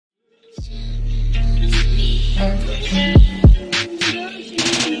Yondo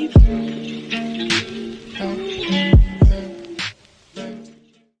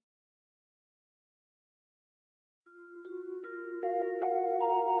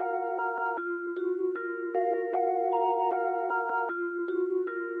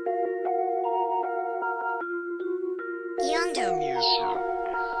music.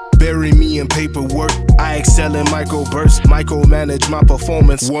 Bury me in paperwork, I excel in microbursts. Micromanage my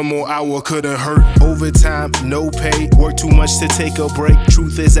performance, 1 more hour couldn't hurt. Overtime, no pay, work too much to take a break.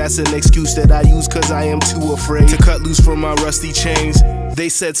 Truth is that's an excuse that I use cause I am too afraid to cut loose from my rusty chains. They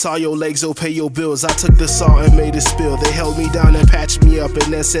said saw your legs, oh pay your bills. I took the saw and made it spill. They held me down and patched me up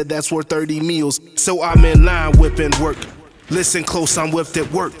and then said that's worth 30 meals. So I'm in line whipping work. Listen close, I'm whipped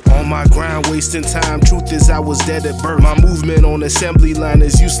at work. On my grind, wasting time. Truth is I was dead at birth. My movement on assembly line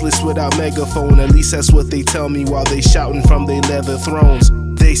is useless without megaphone. At least that's what they tell me while they shouting from their leather thrones.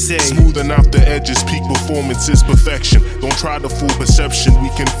 They say, smoothing out the edges, peak performance is perfection. Don't try to fool perception, we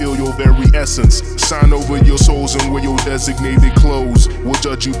can feel your very essence. Sign over your souls and wear your designated clothes. We'll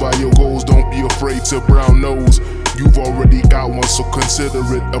judge you by your goals, don't be afraid to brown nose. You've already got one, so consider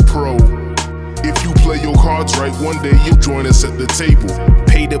it a pro. If you play your cards right, one day you'll join us at the table.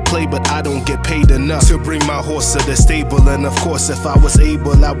 Pay to play, but I don't get paid enough to bring my horse to the stable. And of course, if I was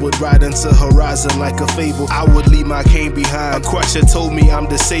able, I would ride into horizon like a fable. I would leave my cane behind. A crusher told me I'm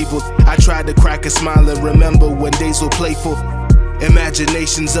disabled. I tried to crack a smile and remember when days were playful.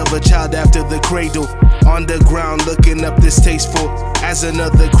 Imaginations of a child after the cradle. On the ground looking up distasteful as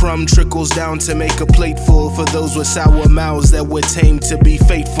another crumb trickles down to make a plate full for those with sour mouths that were tamed to be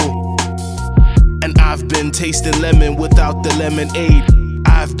faithful. And I've been tasting lemon without the lemonade.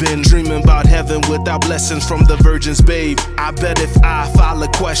 I've been dreaming about heaven without blessings from the Virgin's babe. I bet if I file a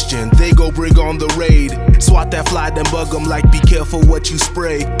question, they go bring on the raid. Swat that fly, then bug them like be careful what you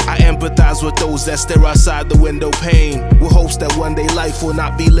spray. I empathize with those that stare outside the window pane, with hopes that one day life will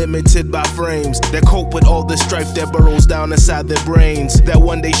not be limited by frames that cope with all the strife that burrows down inside their brains. That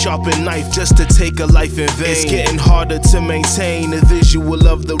one day sharpen knife just to take a life in vain. It's getting harder to maintain a visual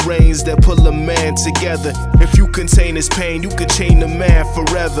of the reins that pull a man together. If you contain his pain, you can chain the man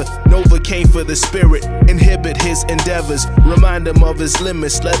forever. Novocaine for the spirit, inhibit his endeavors, remind him of his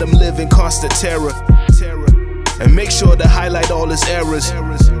limits, let him live in constant terror. And make sure to highlight all his errors.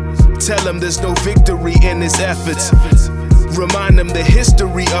 Tell him there's no victory in his efforts. Remind him the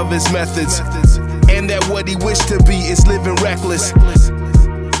history of his methods, and that what he wished to be is living reckless.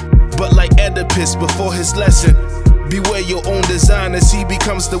 But like Oedipus before his lesson, beware your own design as he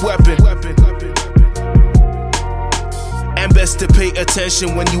becomes the weapon. And best to pay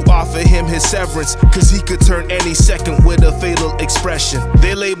attention when you offer him his severance, cause he could turn any second with a fatal expression.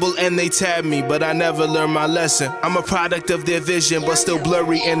 They label and they tab me, but I never learned my lesson. I'm a product of their vision, but still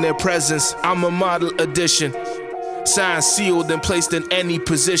blurry in their presence. I'm a model edition, signed, sealed, and placed in any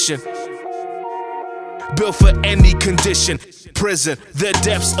position, built for any condition. Prison, the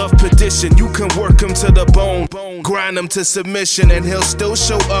depths of perdition. You can work him to the bone, grind him to submission, and he'll still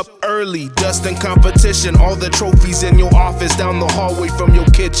show up early. Dust and competition, all the trophies in your office, down the hallway from your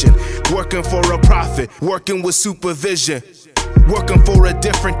kitchen. Working for a profit, working with supervision, working for a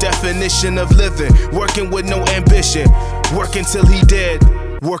different definition of living, working with no ambition, working till he dead,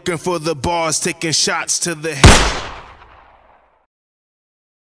 working for the bars, taking shots to the head.